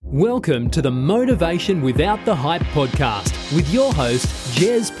Welcome to the Motivation Without the Hype podcast with your host,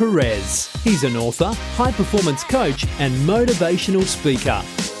 Jez Perez. He's an author, high-performance coach, and motivational speaker.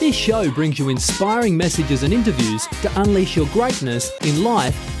 This show brings you inspiring messages and interviews to unleash your greatness in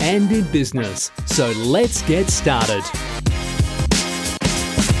life and in business. So let's get started.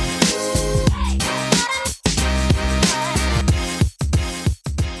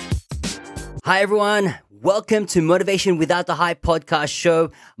 Hi everyone, welcome to Motivation Without the Hype podcast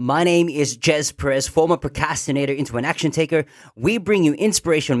show. My name is Jez Perez, former procrastinator into an action taker. We bring you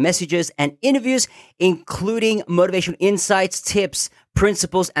inspirational messages and interviews, including motivational insights, tips,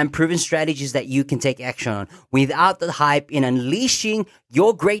 principles, and proven strategies that you can take action on without the hype in unleashing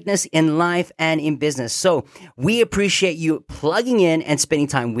your greatness in life and in business. So we appreciate you plugging in and spending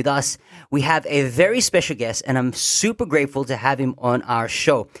time with us. We have a very special guest, and I'm super grateful to have him on our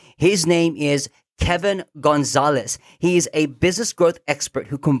show. His name is Kevin Gonzalez. He is a business growth expert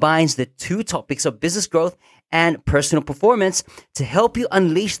who combines the two topics of business growth and personal performance to help you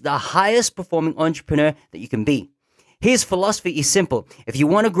unleash the highest performing entrepreneur that you can be. His philosophy is simple. If you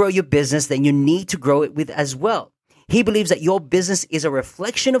want to grow your business, then you need to grow it with as well. He believes that your business is a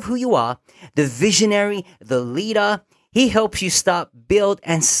reflection of who you are, the visionary, the leader. He helps you start, build,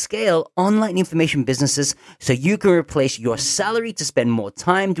 and scale online information businesses so you can replace your salary to spend more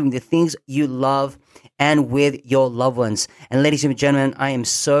time doing the things you love and with your loved ones. And ladies and gentlemen, I am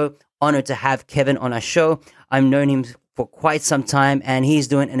so honored to have Kevin on our show. I've known him for quite some time, and he's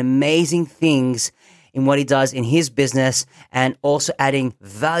doing an amazing things in what he does in his business and also adding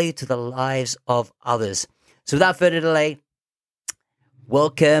value to the lives of others. So without further delay,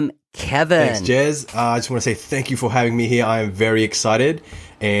 welcome, Kevin. Thanks, Jez. I just want to say thank you for having me here. I am very excited,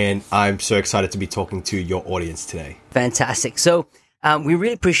 and I'm so excited to be talking to your audience today. Fantastic. So we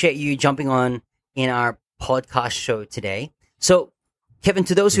really appreciate you jumping on in our podcast show today. So, Kevin,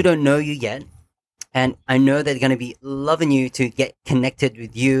 to those who don't know you yet, and I know they're going to be loving you to get connected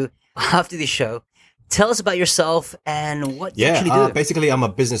with you after the show, tell us about yourself and what you actually do. Basically, I'm a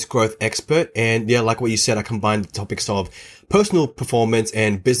business growth expert. And like what you said, I combine the topics of personal performance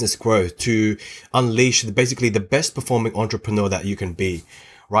and business growth to unleash basically the best performing entrepreneur that you can be,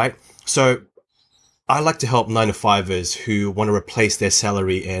 right? So I like to help 9-to-5ers who want to replace their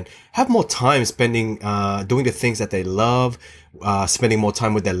salary and have more time spending, doing the things that they love, spending more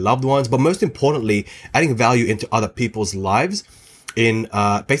time with their loved ones, but most importantly, adding value into other people's lives in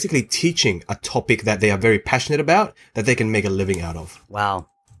basically teaching a topic that they are very passionate about that they can make a living out of. Wow.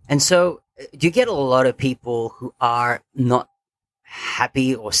 And so do you get a lot of people who are not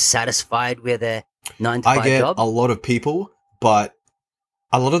happy or satisfied with their 9-to-5 job? I get a lot of people, but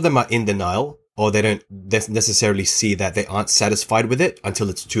a lot of them are in denial, or they don't necessarily see that they aren't satisfied with it until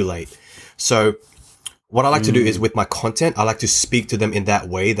it's too late. So what I like to do is with my content, I like to speak to them in that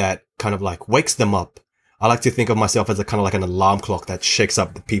way that kind of like wakes them up. I like to think of myself as a kind of like an alarm clock that shakes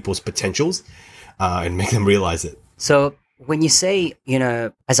up the people's potentials and make them realize it. So when you say,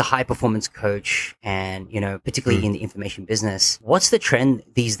 as a high performance coach and, particularly in the information business, what's the trend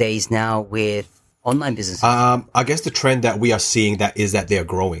these days now with online businesses? I guess the trend that we are seeing is that they're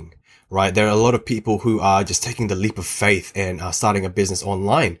growing, right? There are a lot of people who are just taking the leap of faith and are starting a business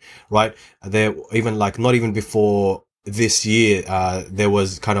online, right? They're even like not even before this year, there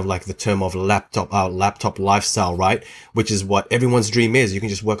was kind of like the term of laptop lifestyle, right? Which is what everyone's dream is. You can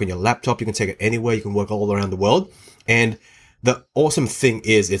just work on your laptop. You can take it anywhere. You can work all around the world. And the awesome thing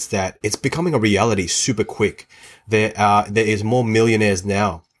is, it's that it's becoming a reality super quick. There is more millionaires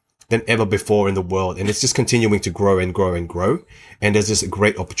now than ever before in the world. And it's just continuing to grow and grow and grow. And there's just a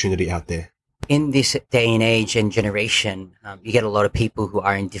great opportunity out there. In this day and age and generation, you get a lot of people who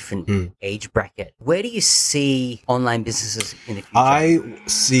are in different age bracket. Where do you see online businesses in the future? I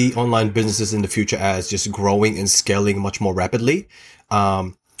see online businesses in the future as just growing and scaling much more rapidly.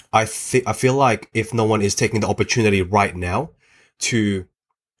 I feel like if no one is taking the opportunity right now to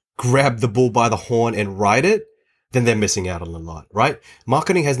grab the bull by the horn and ride it, then they're missing out on a lot, right?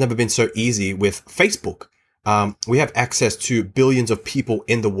 Marketing has never been so easy with Facebook. We have access to billions of people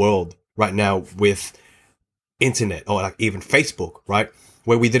in the world right now with internet, or like even Facebook, right?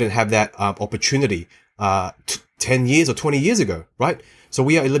 Where we didn't have that opportunity 10 years or 20 years ago, right? So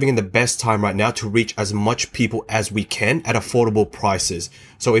we are living in the best time right now to reach as much people as we can at affordable prices.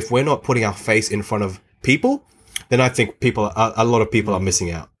 So if we're not putting our face in front of people, then I think a lot of people are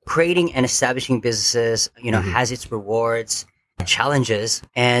missing out. Creating and establishing businesses, has its rewards, challenges,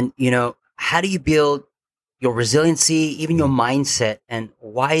 and, how do you build your resiliency, even your mindset, and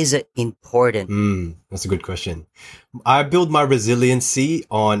why is it important? That's a good question. I build my resiliency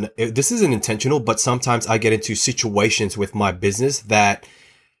on, this isn't intentional, but sometimes I get into situations with my business that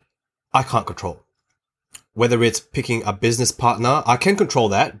I can't control. Whether it's picking a business partner, I can control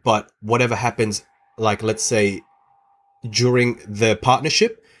that, but whatever happens, like let's say during the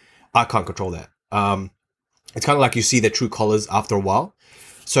partnership, I can't control that. It's kind of like you see their true colors after a while.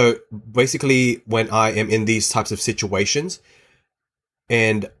 So basically, when I am in these types of situations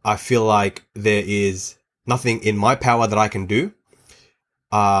and I feel like there is nothing in my power that I can do,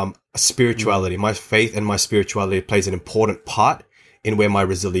 spirituality, my faith and my spirituality plays an important part in where my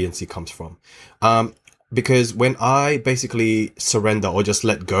resiliency comes from. Because when I basically surrender or just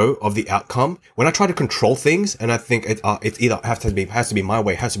let go of the outcome, when I try to control things and I think it's either has to be my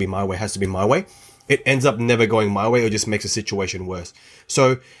way, has to be my way, has to be my way, it ends up never going my way or just makes the situation worse.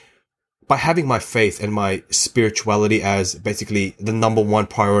 So by having my faith and my spirituality as basically the number one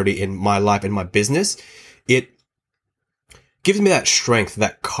priority in my life and my business, it gives me that strength,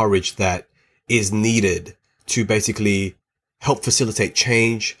 that courage that is needed to basically help facilitate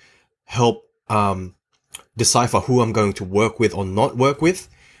change, help decipher who I'm going to work with or not work with,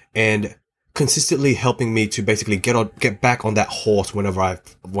 and consistently helping me to basically get back on that horse whenever I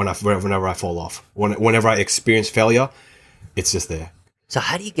fall off. Whenever I experience failure, it's just there. So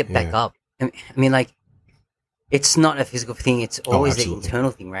how do you get back up? I mean, like, it's not a physical thing. It's always the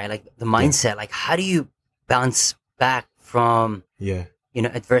internal thing, right? Like the mindset. Like, how do you bounce back from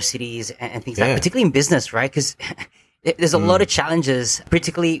adversities and things like that, particularly in business, right? Because there's a lot of challenges,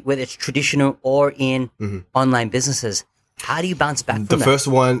 particularly whether it's traditional or in online businesses. How do you bounce back from that? The first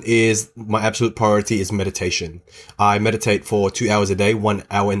one is my absolute priority is meditation. I meditate for 2 hours a day, 1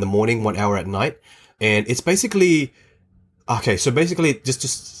 hour in the morning, 1 hour at night. And it's basically, okay, so basically just to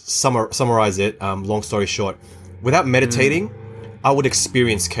summarize it, long story short, without meditating, I would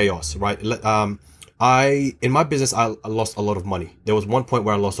experience chaos, right? In my business, I lost a lot of money. There was one point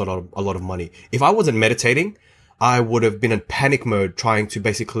where I lost a lot of money. If I wasn't meditating, I would have been in panic mode trying to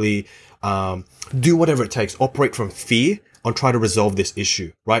basically do whatever it takes, operate from fear on trying to resolve this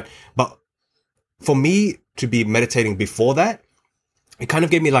issue, right? But for me to be meditating before that, it kind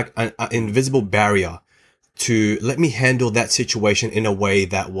of gave me like an invisible barrier to let me handle that situation in a way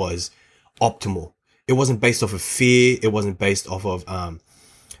that was optimal. It wasn't based off of fear. It wasn't based off of,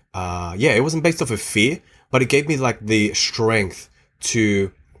 it wasn't based off of fear, but it gave me like the strength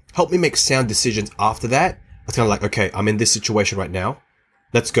to help me make sound decisions after that. It's kind of like, okay, I'm in this situation right now.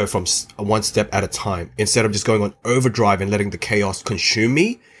 Let's go from one step at a time. Instead of just going on overdrive and letting the chaos consume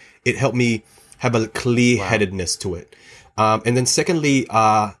me, it helped me have a clear-headedness to it. And then secondly,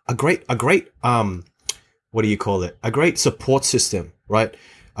 a great, what do you call it? A great support system, right?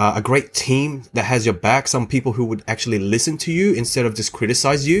 A great team that has your back. Some people who would actually listen to you instead of just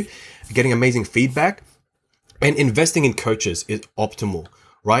criticize you, getting amazing feedback. And investing in coaches is optimal,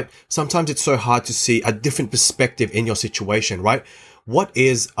 right? Sometimes it's so hard to see a different perspective in your situation, right? What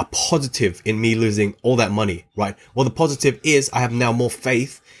is a positive in me losing all that money, right? Well, the positive is I have now more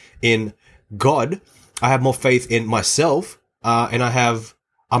faith in God. I have more faith in myself. And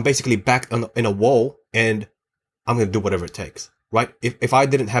I'm basically back in a wall and I'm going to do whatever it takes, right? If I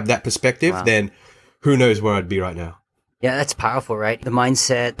didn't have that perspective, then who knows where I'd be right now. Yeah, that's powerful, right? The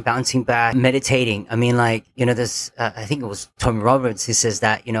mindset, bouncing back, meditating. I mean, like, there's, I think it was Tony Robbins who says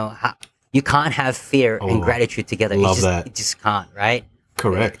that, you can't have fear and gratitude together. That. You just can't, right?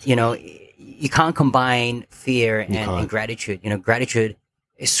 Correct. You can't combine fear and gratitude. Gratitude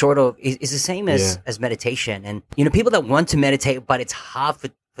is sort of, is the same as meditation. And, people that want to meditate, but it's hard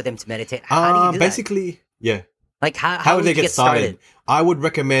for them to meditate. How do you do basically, that? Yeah. Like, how would they get started? I would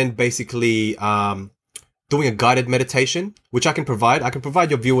recommend basically, doing a guided meditation, which I can provide. I can provide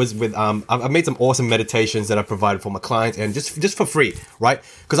your viewers with, I've made some awesome meditations that I've provided for my clients and just for free, right?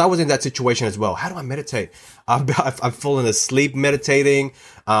 Because I was in that situation as well. How do I meditate? I've fallen asleep meditating.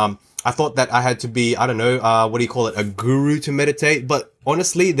 I thought that I had to be, I don't know, a guru to meditate. But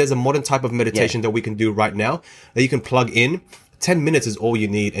honestly, there's a modern type of meditation that we can do right now that you can plug in. 10 minutes is all you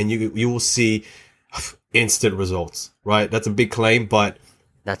need and you will see instant results, right? That's a big claim, but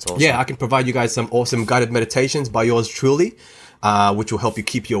that's awesome. Yeah, I can provide you guys some awesome guided meditations by yours truly, which will help you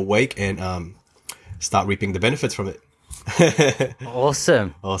keep you awake and start reaping the benefits from it.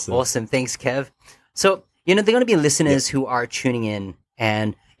 Awesome. Thanks, Kev. So, there are going to be listeners who are tuning in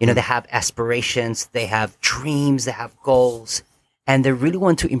and, they have aspirations, they have dreams, they have goals, and they really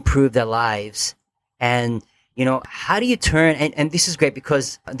want to improve their lives. And, how do you turn, and this is great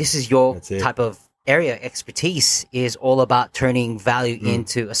because this is your type of area expertise is all about turning value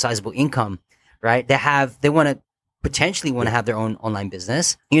into a sizable income, right? They want to potentially have their own online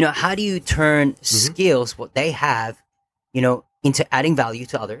business. How do you turn skills, what they have, into adding value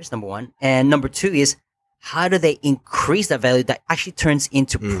to others, number one. And number two is how do they increase that value that actually turns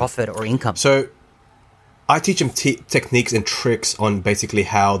into profit or income? So I teach them techniques and tricks on basically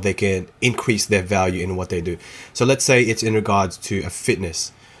how they can increase their value in what they do. So let's say it's in regards to a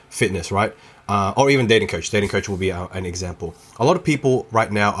fitness, right? Or even dating coach. Dating coach will be an example. A lot of people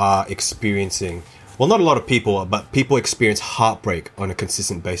right now are experiencing, well, not a lot of people, but people experience heartbreak on a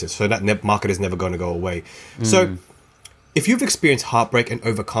consistent basis. So that market is never going to go away. So if you've experienced heartbreak and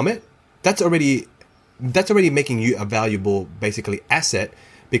overcome it, that's already making you a valuable, basically, asset,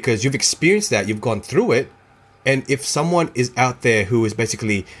 because you've experienced that, you've gone through it. And if someone is out there who is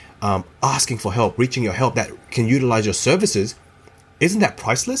basically asking for help, reaching your help, that can utilize your services, isn't that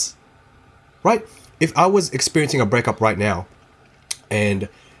priceless? Right? If I was experiencing a breakup right now, and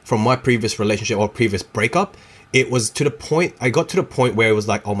from my previous relationship or previous breakup, I got to the point where it was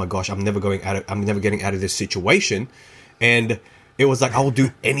like, oh my gosh, I'm never getting out of this situation. And it was like, I will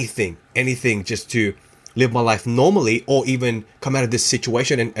do anything just to live my life normally, or even come out of this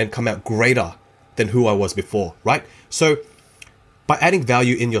situation and come out greater than who I was before, right? So by adding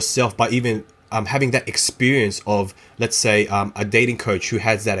value in yourself, by even having that experience of, let's say, a dating coach who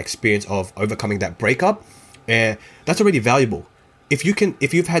has that experience of overcoming that breakup, that's already valuable. If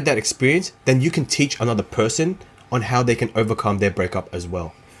you've had that experience, then you can teach another person on how they can overcome their breakup as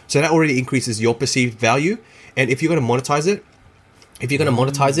well. So that already increases your perceived value. And if you're going to monetize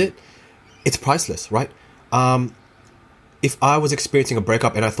it, it's priceless, right? If I was experiencing a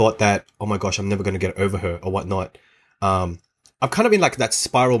breakup and I thought that, oh my gosh, I'm never going to get over her or whatnot, I'm kind of in like that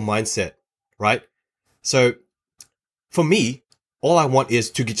spiral mindset, right? So for me, all I want is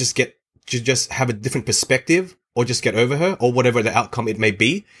to just have a different perspective, or just get over her, or whatever the outcome it may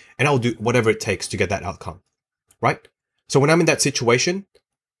be, and I'll do whatever it takes to get that outcome, right? So when I'm in that situation,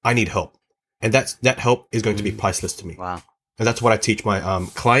 I need help, and that help is going to be priceless to me. Wow. And that's what I teach my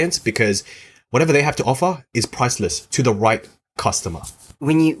clients, because whatever they have to offer is priceless to the right customer.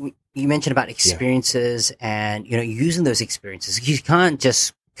 When you mentioned about experiences and, using those experiences, you can't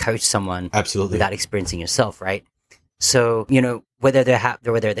just coach someone absolutely without experiencing yourself, right? So, whether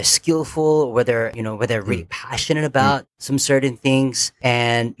they're skillful, or whether they're really passionate about some certain things,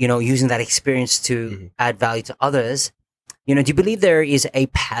 and, using that experience to add value to others, do you believe there is a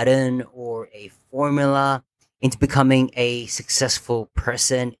pattern or a formula into becoming a successful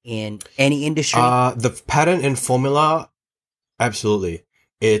person in any industry? The pattern and formula, absolutely.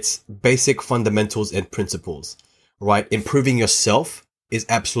 It's basic fundamentals and principles, right? Improving yourself is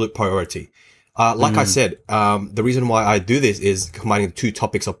absolute priority. Like I said, the reason why I do this is combining the two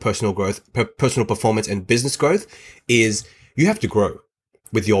topics of personal growth, personal performance, and business growth, is you have to grow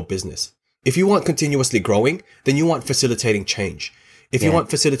with your business. If you want continuously growing, then you want facilitating change. If you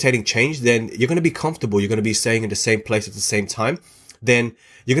want facilitating change, then you're going to be comfortable. You're going to be staying in the same place at the same time. Then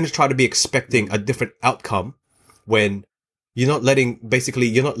you're going to try to be expecting a different outcome when you're not letting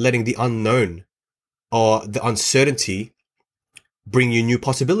the unknown or the uncertainty bring you new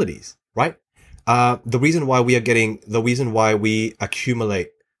possibilities, right? The reason why we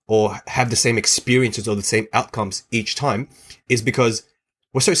accumulate or have the same experiences or the same outcomes each time is because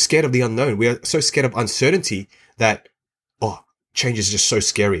we're so scared of the unknown. We are so scared of uncertainty that, change is just so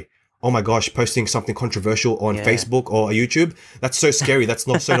scary. Oh my gosh, posting something controversial on Facebook or YouTube, that's so scary. That's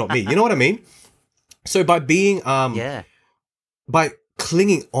not me. You know what I mean? So by being, by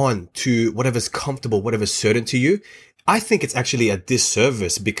clinging on to whatever's comfortable, whatever's certain to you, I think it's actually a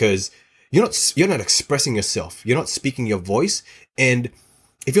disservice, because you're not expressing yourself. You're not speaking your voice. And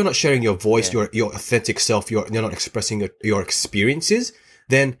if you're not sharing your voice, your authentic self, you're not expressing your experiences,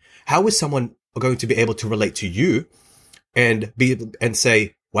 then how is someone going to be able to relate to you and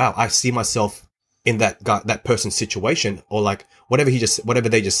say, wow, I see myself in that person's situation, or like whatever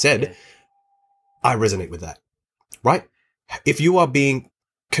they just said, I resonate with that, right? If you are being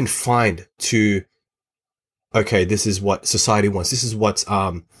confined to, okay, this is what society wants, this is what's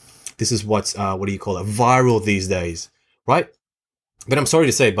what do you call it, viral these days, right? But I'm sorry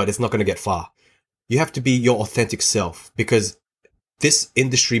to say, but it's not going to get far. You have to be your authentic self, because this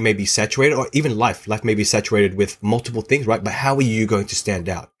industry may be saturated, or even life may be saturated with multiple things, right? But how are you going to stand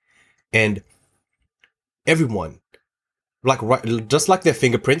out? And everyone, just like their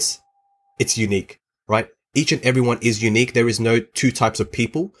fingerprints, it's unique, right? Each and everyone is unique. There is no two types of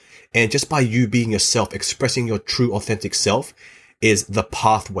people. And just by you being yourself, expressing your true authentic self, is the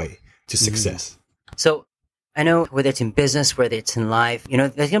pathway to success. So I know whether it's in business, whether it's in life,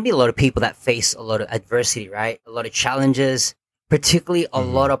 there's going to be a lot of people that face a lot of adversity, right? A lot of challenges, particularly a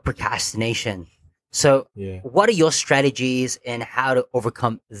lot of procrastination. So what are your strategies and how to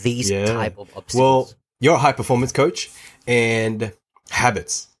overcome these type of obstacles? Well, you're a high performance coach, and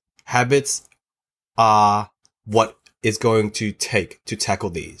habits are what is going to take to tackle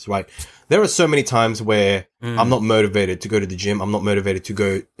these, right? There are so many times where I'm not motivated to go to the gym. I'm not motivated to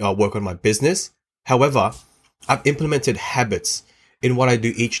go work on my business. However, I've implemented habits in what I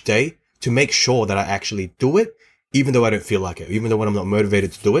do each day to make sure that I actually do it, even though I don't feel like it, even though when I'm not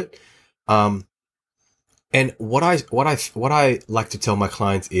motivated to do it. And what I like to tell my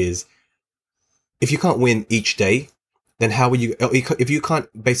clients is, if you can't win each day, then how will you, if you can't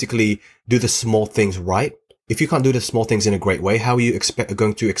basically do the small things right, if you can't do the small things in a great way, how are you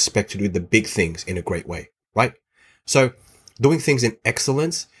going to expect to do the big things in a great way, right? So doing things in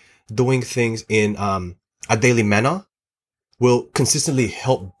excellence, doing things in a daily manner will consistently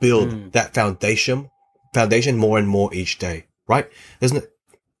help build that foundation more and more each day, right?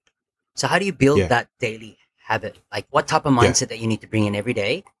 So how do you build that daily habit? Like, what type of mindset that you need to bring in every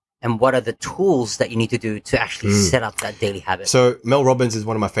day? And what are the tools that you need to do to actually set up that daily habit? So Mel Robbins is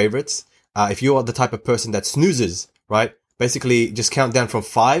one of my favorites. If you are the type of person that snoozes, right? Basically, just count down from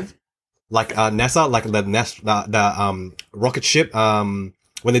 5, like NASA, like the rocket ship.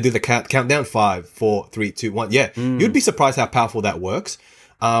 When they do the countdown, 5, 4, 3, 2, 1. Yeah, you'd be surprised how powerful that works.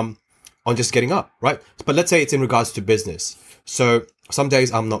 On just getting up, right? But let's say it's in regards to business. So some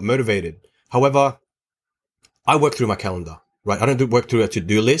days I'm not motivated. However, I work through my calendar, right? I don't work through a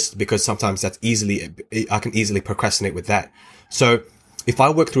to-do list because sometimes I can easily procrastinate with that. So if I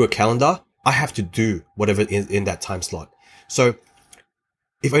work through a calendar, I have to do whatever is in that time slot. So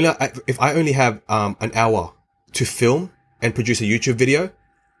if I only have an hour to film and produce a YouTube video,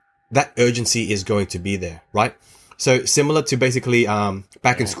 that urgency is going to be there, right? So similar to basically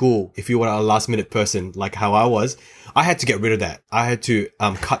back in school, if you were a last minute person like how I was, I had to get rid of that. I had to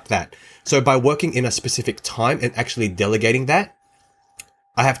cut that. So by working in a specific time and actually delegating that,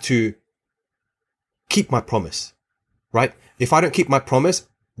 I have to keep my promise, right? If I don't keep my promise,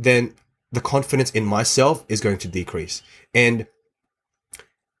 then the confidence in myself is going to decrease. And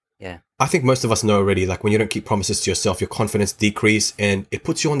I think most of us know already, like when you don't keep promises to yourself, your confidence decrease and it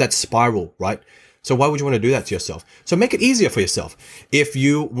puts you on that spiral, right? So why would you want to do that to yourself? So make it easier for yourself. If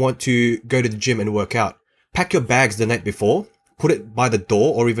you want to go to the gym and work out, pack your bags the night before, put it by the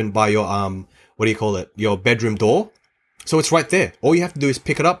door or even by your, your bedroom door. So it's right there. All you have to do is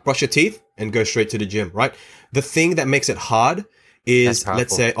pick it up, brush your teeth and go straight to the gym, right? The thing that makes it hard is,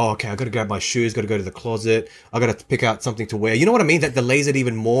 let's say, I got to grab my shoes, got to go to the closet. I got to pick out something to wear. You know what I mean? That delays it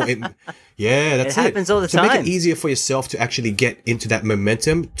even more. That's it. Happens all the time. So make it easier for yourself to actually get into that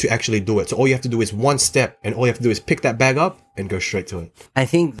momentum to actually do it. So all you have to do is one step and all you have to do is pick that bag up and go straight to it. I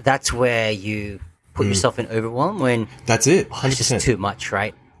think that's where you put yourself in overwhelm when that's it. It's just too much,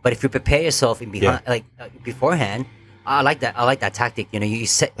 right? But if you prepare yourself beforehand, I like that. I like that tactic. You know, you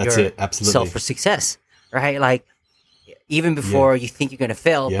set yourself for success, right? Like even before you think you're going to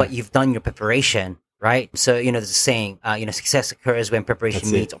fail, but you've done your preparation, right? So, there's a saying, success occurs when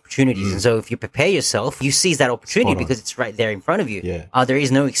preparation meets opportunities. And so if you prepare yourself, you seize that opportunity because it's right there in front of you. Yeah. There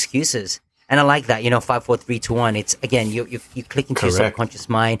is no excuses. And I like that, 5, 4, 3, 2, 1. It's again, you click into your subconscious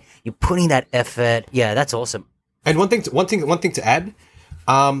mind. You're putting that effort. Yeah, that's awesome. And one thing to add,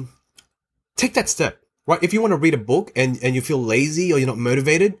 take that step, right? If you want to read a book and you feel lazy or you're not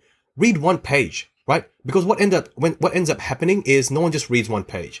motivated, read one page, right? Because what ends up happening is no one just reads one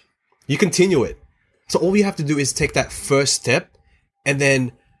page. You continue it. So all you have to do is take that first step, and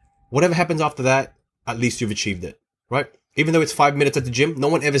then whatever happens after that, at least you've achieved it, right? Even though it's 5 minutes at the gym, no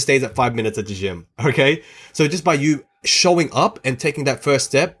one ever stays at 5 minutes at the gym, okay? So just by you showing up and taking that first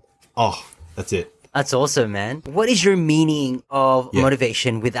step, that's it. That's awesome, man. What is your meaning of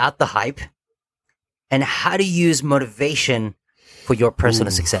motivation without the hype? And how to use motivation for your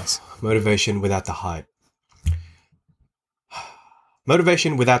personal success? Motivation without the hype.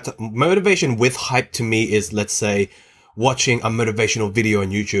 Motivation with hype to me is, let's say, watching a motivational video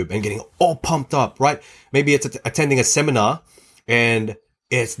on YouTube and getting all pumped up, right? Maybe it's attending a seminar and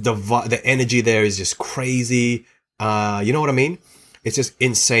it's the energy there is just crazy. You know what I mean? It's just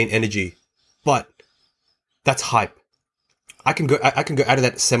insane energy, but that's hype. I can go out of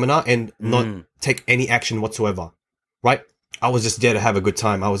that seminar and not take any action whatsoever, right? I was just there to have a good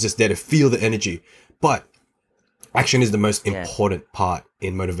time. I was just there to feel the energy, but action is the most important part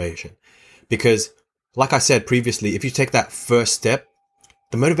in motivation because, like I said previously, if you take that first step,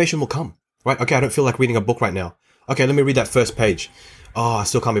 the motivation will come, right? Okay, I don't feel like reading a book right now. Okay, let me read that first page. Oh, I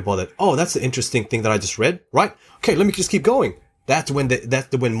still can't be bothered. Oh, that's the interesting thing that I just read, right? Okay, let me just keep going. That's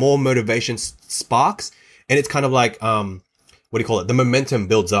when more motivation sparks, and it's kind of like the momentum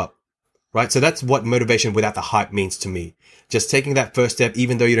builds up, right? So that's what motivation without the hype means to me. Just taking that first step,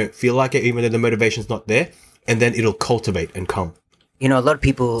 even though you don't feel like it, even though the motivation's not there, and then it'll cultivate and come. you know, a lot of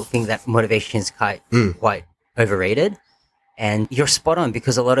people think that motivation is quite overrated. And you're spot on,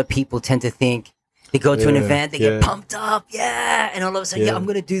 because a lot of people tend to think they go to an event, they get pumped up, and all of a sudden, I'm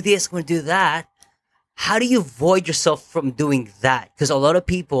going to do this, I'm going to do that. How do you avoid yourself from doing that? Because a lot of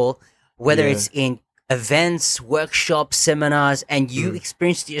people, whether it's in events, workshops, seminars, and you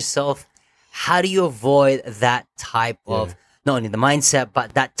experienced it yourself, how do you avoid that type of, not only the mindset,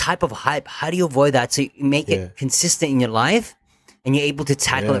 but that type of hype? How do you avoid that so you make it consistent in your life and you're able to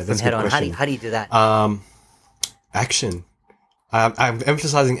tackle it from head on? How do you do that? Action. I'm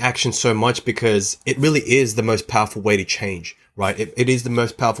emphasizing action so much because it really is the most powerful way to change, right? It is the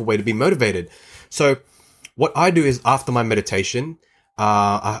most powerful way to be motivated. So what I do is, after my meditation,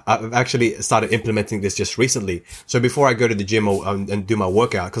 I've actually started implementing this just recently. So before I go to the gym and do my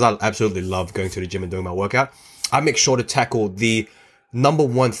workout, because I absolutely love going to the gym and doing my workout, I make sure to tackle the number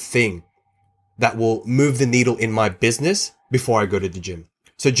one thing that will move the needle in my business before I go to the gym.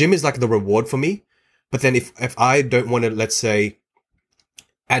 So gym is like the reward for me. But then if I don't want to, let's say,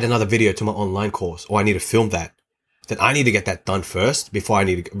 add another video to my online course, or I need to film that, then I need to get that done first before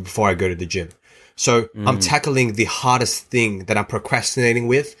I go to the gym. So I'm tackling the hardest thing that I'm procrastinating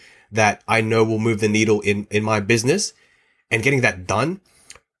with, that I know will move the needle in my business, and getting that done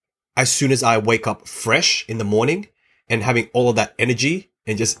as soon as I wake up fresh in the morning and having all of that energy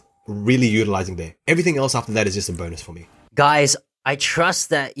and just really utilizing that. Everything else after that is just a bonus for me. Guys, I trust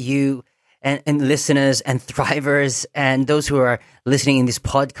that you and listeners and thrivers and those who are listening in this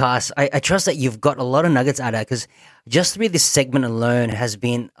podcast, I trust that you've got a lot of nuggets out of that, because just through this segment alone has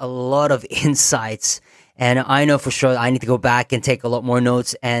been a lot of insights. And I know for sure I need to go back and take a lot more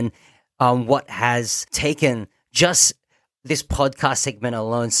notes, and what has taken just this podcast segment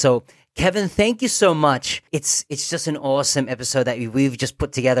alone. So Kevin, thank you so much. It's just an awesome episode that we've just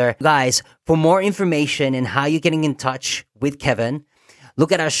put together. Guys, for more information and how you're getting in touch with Kevin,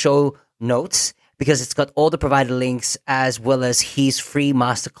 look at our show notes, because it's got all the provided links as well as his free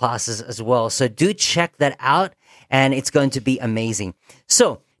masterclasses as well. So do check that out, and it's going to be amazing.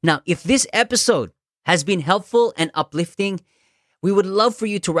 So now, if this episode has been helpful and uplifting, we would love for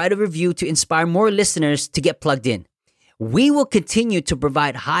you to write a review to inspire more listeners to get plugged in. We will continue to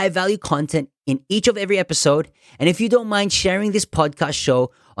provide high-value content in each of every episode. And if you don't mind sharing this podcast show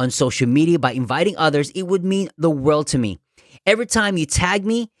on social media by inviting others, it would mean the world to me. Every time you tag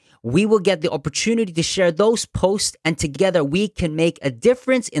me, we will get the opportunity to share those posts, and together we can make a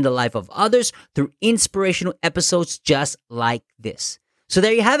difference in the life of others through inspirational episodes just like this. So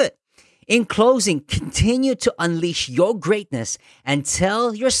there you have it. In closing, continue to unleash your greatness and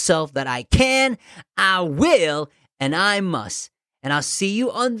tell yourself that I can, I will, and I must. And I'll see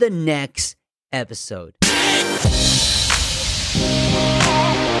you on the next episode.